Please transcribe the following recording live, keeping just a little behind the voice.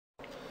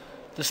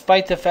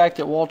Despite the fact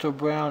that Walter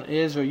Browne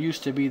is or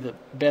used to be the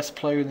best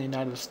player in the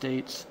United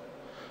States,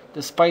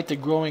 despite the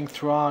growing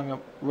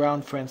throng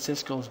around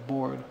Francisco's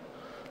board,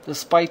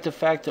 despite the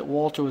fact that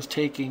Walter was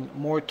taking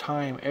more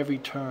time every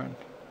turn,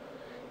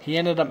 he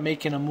ended up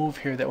making a move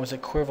here that was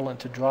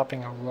equivalent to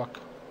dropping a rook.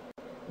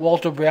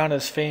 Walter Browne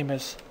is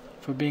famous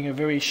for being a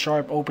very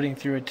sharp opening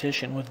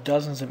theoretician with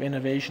dozens of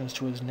innovations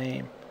to his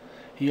name.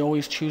 He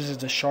always chooses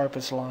the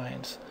sharpest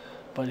lines,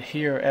 but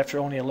here, after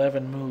only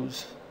 11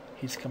 moves,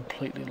 he's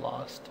completely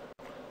lost.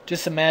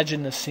 Just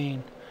imagine the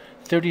scene.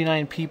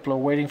 39 people are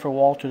waiting for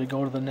Walter to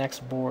go to the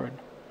next board.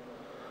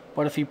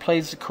 But if he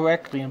plays it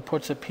correctly and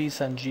puts a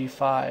piece on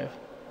g5,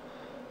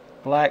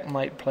 black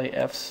might play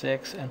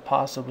f6 and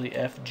possibly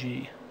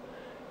fg,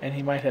 and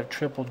he might have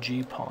triple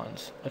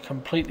g-pawns. A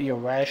completely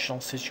irrational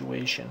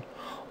situation,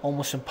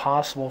 almost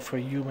impossible for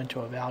a human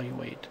to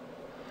evaluate.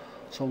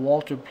 So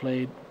Walter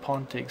played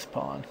pawn takes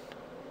pawn,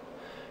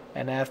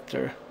 and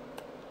after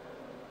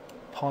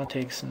pawn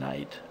takes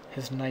knight,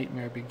 his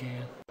nightmare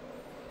began.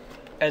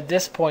 At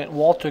this point,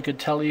 Walter could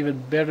tell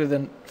even better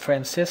than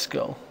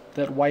Francisco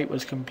that white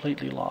was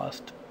completely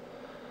lost.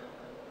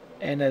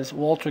 And as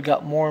Walter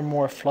got more and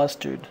more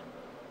flustered,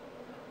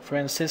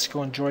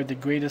 Francisco enjoyed the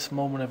greatest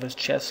moment of his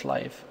chess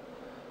life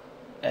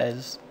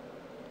as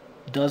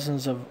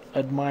dozens of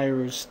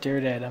admirers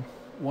stared at him,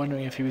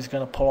 wondering if he was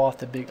going to pull off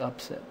the big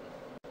upset.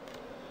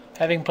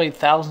 Having played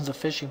thousands of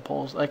fishing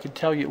poles, I could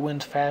tell you it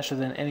wins faster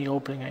than any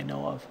opening I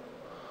know of.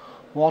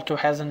 Walter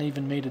hasn't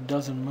even made a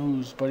dozen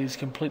moves, but he's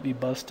completely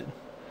busted.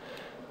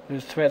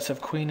 There's threats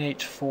of queen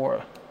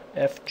h4,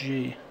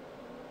 fg,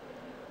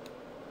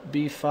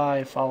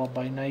 b5 followed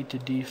by knight to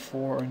d4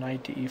 or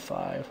knight to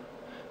e5.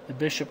 The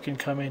bishop can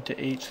come into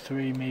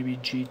h3, maybe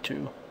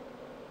g2.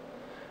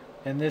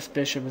 And this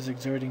bishop is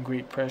exerting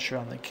great pressure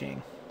on the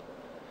king.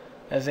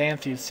 As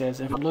Anthony says,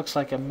 if it looks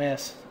like a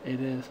mess, it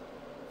is.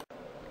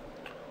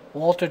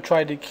 Walter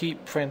tried to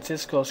keep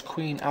Francisco's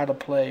queen out of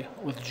play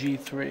with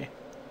g3,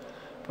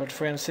 but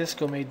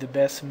Francisco made the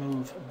best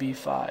move,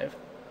 b5.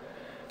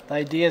 The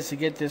idea is to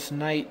get this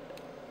knight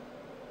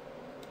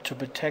to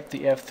protect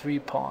the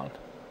f3 pawn,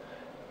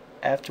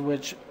 after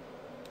which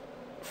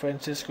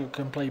Francisco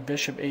can play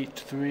bishop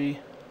h3,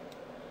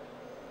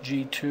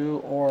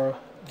 g2, or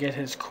get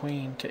his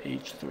queen to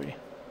h3.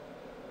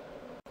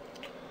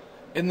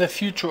 In the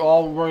future,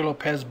 all Roy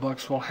Lopez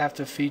books will have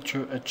to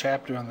feature a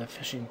chapter on the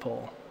fishing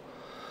pole.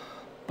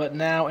 But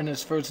now, in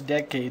his first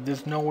decade,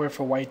 there's nowhere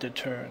for white to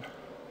turn.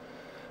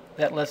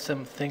 That lets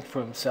him think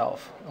for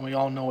himself, and we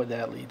all know what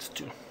that leads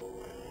to.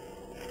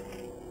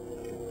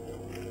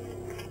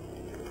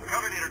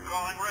 Cover leader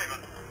calling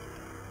Raven.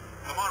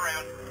 Come on,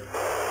 Raven.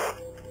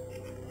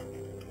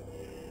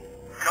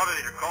 Cover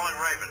leader calling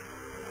Raven.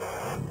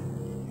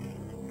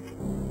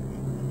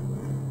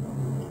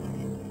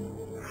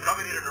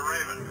 Cover leader to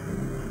Raven.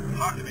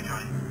 Talk to me,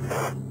 Johnny.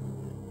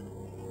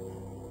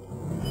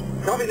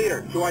 Copy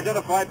leader to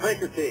identify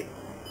breaker team.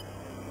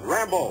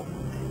 Rambo,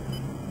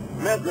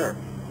 Mesner,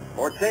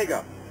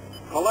 Ortega,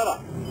 Coletta,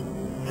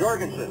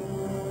 Jorgensen,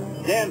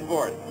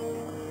 Danforth,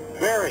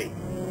 Berry,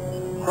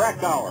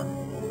 Krakauer.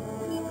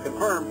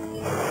 Confirmed.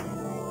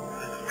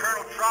 This is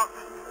Colonel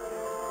Troutman.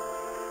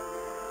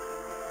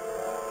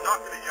 Talk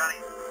to me, Johnny.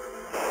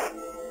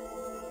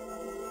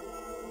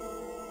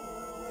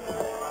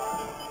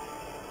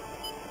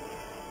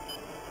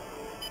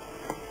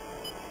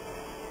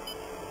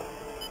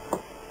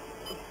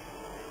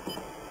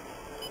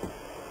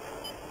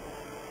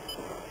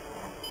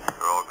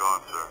 They're all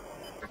gone, sir.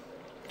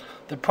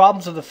 The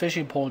problems of the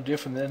fishing pole are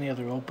different than any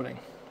other opening.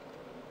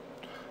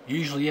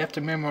 Usually you have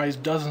to memorize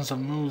dozens of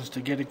moves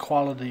to get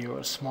equality or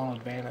a small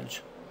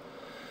advantage.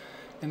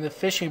 In the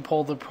fishing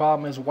pole, the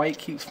problem is white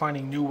keeps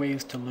finding new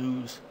ways to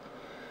lose.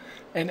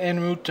 And en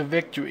route to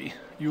victory,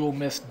 you will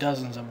miss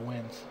dozens of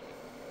wins.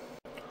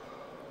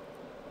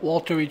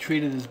 Walter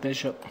retreated his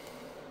bishop.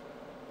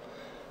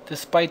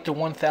 Despite the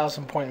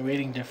 1,000 point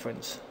rating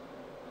difference,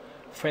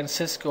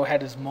 Francisco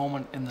had his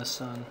moment in the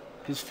sun,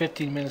 his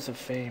 15 minutes of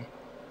fame.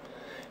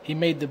 He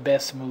made the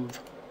best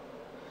move.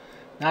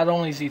 Not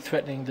only is he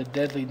threatening the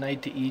deadly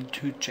knight to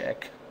e2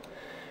 check,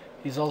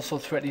 he's also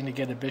threatening to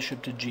get a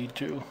bishop to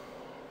g2,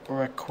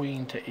 or a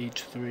queen to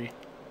h3.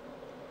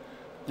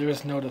 There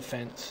is no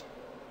defense.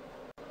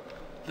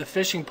 The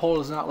fishing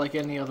pole is not like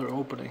any other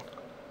opening.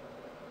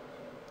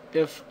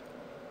 If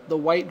the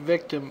white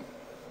victim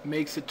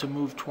makes it to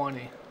move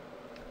 20,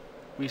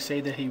 we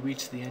say that he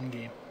reached the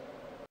endgame.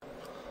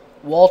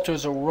 Walter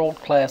is a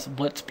world-class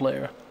blitz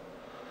player,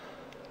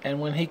 and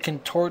when he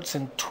contorts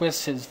and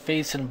twists his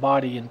face and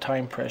body in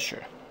time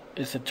pressure,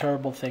 it's a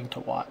terrible thing to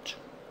watch.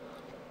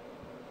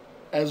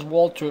 As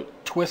Walter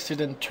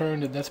twisted and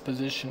turned in this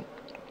position,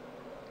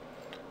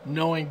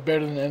 knowing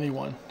better than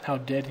anyone how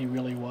dead he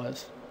really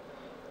was,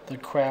 the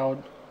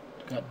crowd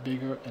got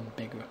bigger and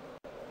bigger.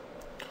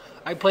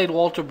 I played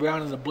Walter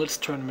Browne in a blitz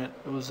tournament.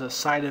 It was a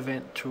side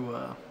event to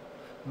a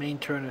main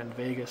tournament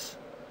in Vegas.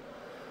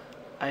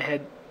 I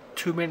had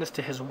 2 minutes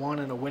to his 1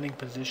 in a winning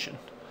position.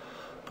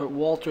 But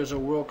Walter is a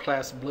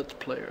world-class blitz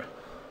player,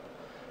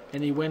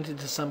 and he went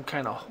into some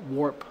kind of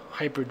warp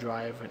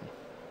hyperdrive, and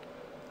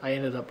I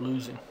ended up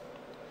losing.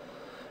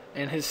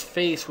 And his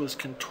face was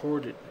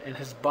contorted, and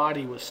his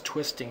body was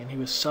twisting, and he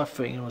was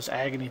suffering, and it was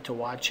agony to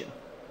watch him.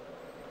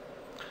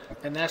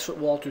 And that's what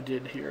Walter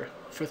did here.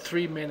 For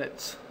 3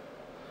 minutes,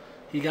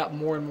 he got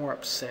more and more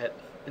upset,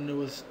 and there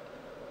was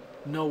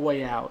no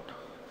way out.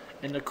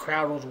 And the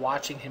crowd was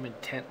watching him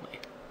intently.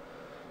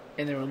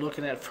 And they were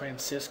looking at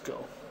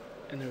Francisco,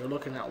 and they were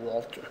looking at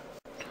Walter.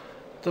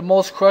 The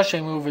most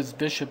crushing move is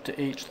bishop to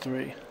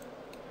h3,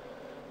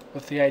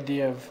 with the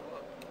idea of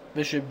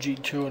bishop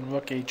g2 and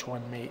rook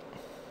h1 mate.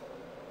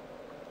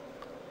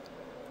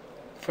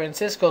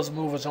 Francisco's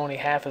move was only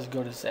half as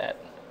good as that,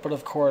 but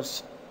of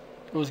course,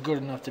 it was good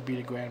enough to beat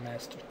a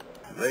grandmaster.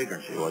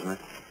 Vagrancy, wasn't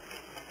it?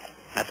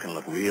 That's going to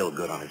look real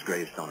good on his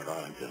gravestone at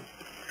Arlington.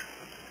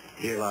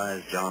 Here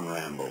lies John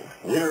Rambo,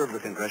 winner of the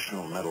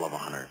Congressional Medal of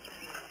Honor,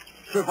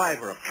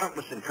 survivor of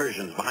countless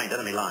incursions behind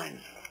enemy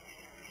lines,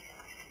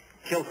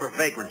 killed for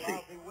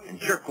vagrancy in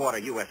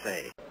Jerkwater,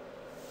 USA.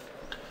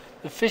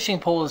 The fishing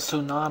pole is a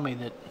tsunami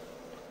that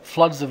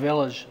floods the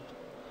village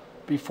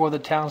before the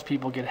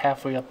townspeople get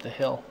halfway up the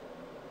hill.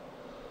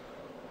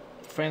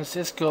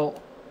 Francisco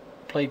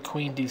played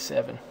queen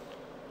d7,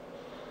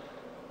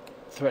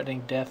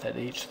 threatening death at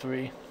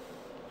h3.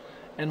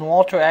 And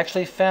Walter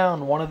actually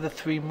found one of the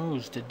 3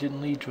 moves that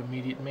didn't lead to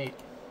immediate mate.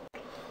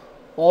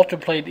 Walter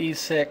played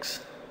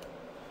e6,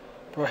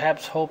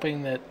 perhaps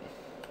hoping that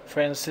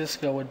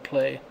Francisco would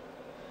play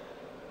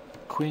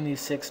queen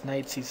e6,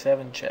 knight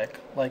c7 check,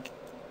 like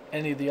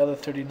any of the other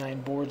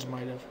 39 boards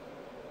might have.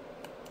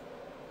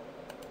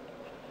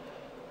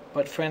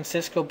 But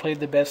Francisco played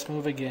the best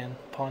move again,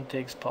 pawn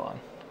takes pawn.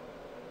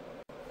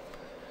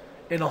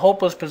 In a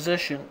hopeless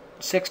position,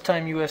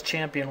 6-time U.S.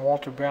 champion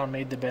Walter Browne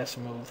made the best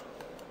move.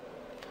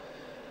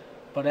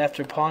 But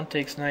after pawn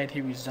takes knight,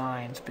 he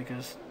resigns,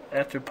 because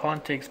after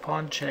pawn takes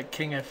pawn check,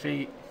 king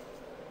f8,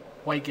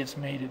 white gets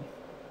mated.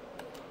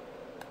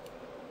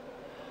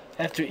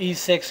 After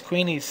e6,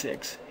 queen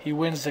e6, he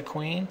wins the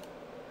queen,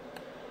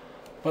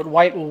 but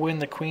white will win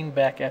the queen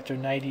back after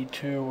knight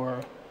e2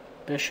 or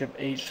bishop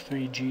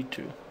h3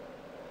 g2.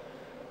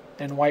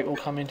 And white will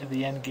come into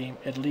the endgame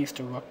at least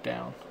a rook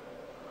down.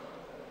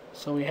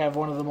 So we have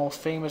one of the most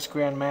famous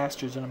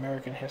grandmasters in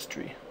American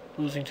history,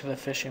 losing to the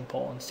fishing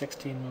pole in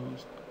 16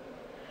 moves.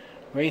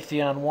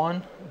 Raytheon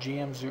 1,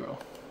 GM 0.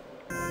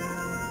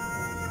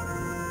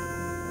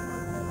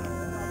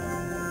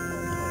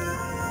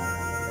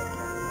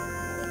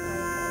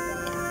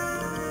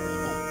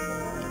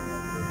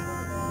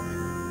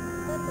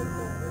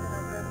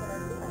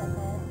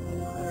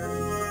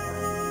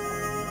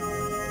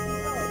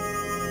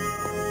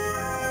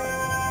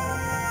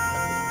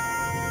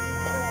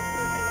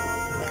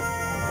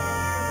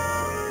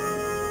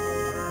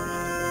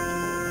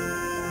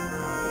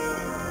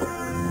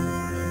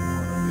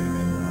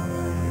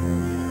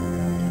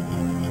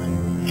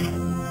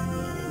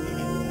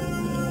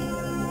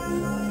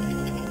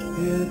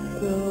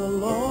 It's a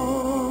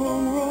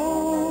long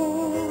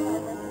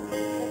road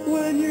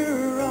when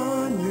you're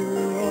on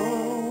your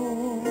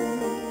own,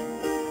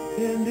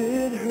 and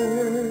it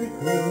hurts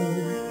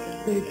when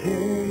they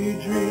tear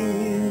your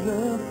dreams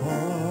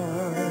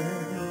apart.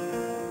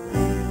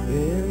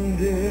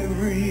 And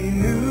every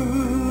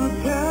new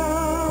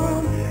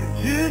town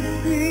just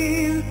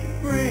seems to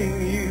bring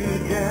you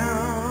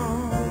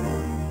down,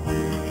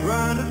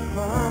 trying to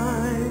find